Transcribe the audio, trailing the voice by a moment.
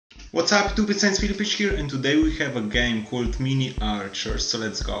What's up YouTube, it's Nejc Filipič here, and today we have a game called Mini Archer, so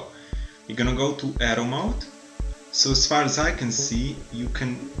let's go. You're gonna go to arrow mode. So as far as I can see, you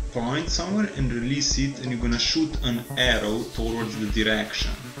can point somewhere and release it, and you're gonna shoot an arrow towards the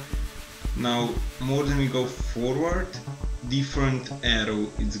direction. Now, more than we go forward, different arrow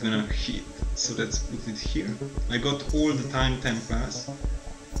it's gonna hit. So let's put it here. I got all the time 10 plus,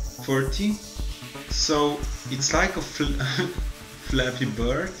 30. So it's like a Flappy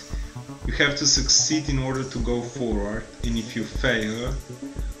Bird. You have to succeed in order to go forward, and if you fail,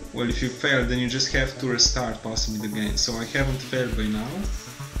 well, if you fail, then you just have to restart possibly the game. So I haven't failed by now.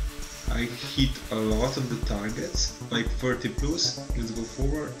 I hit a lot of the targets, like 30 plus. Let's go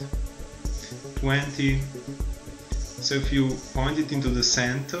forward. 20. So if you point it into the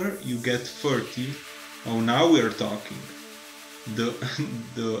center, you get 30. Oh, now we are talking.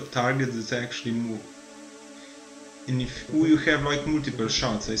 The target that actually move. And if you have like multiple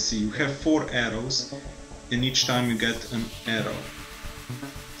shots, I see you have 4 arrows, and each time you get an arrow.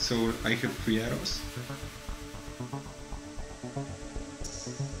 So I have 3 arrows.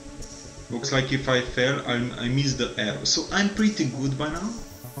 Looks like if I fail, I miss the arrow. So I'm pretty good by now.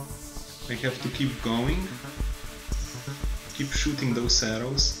 I have to keep going, keep shooting those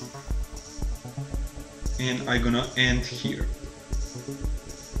arrows, and I'm gonna end here.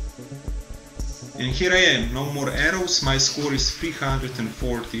 And here I am, no more arrows, my score is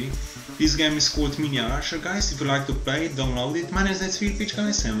 340. This game is called Mini Archer, guys. If you like to play it, download it. My name is Nejc Filipič,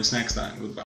 guys, and see you next time. Goodbye.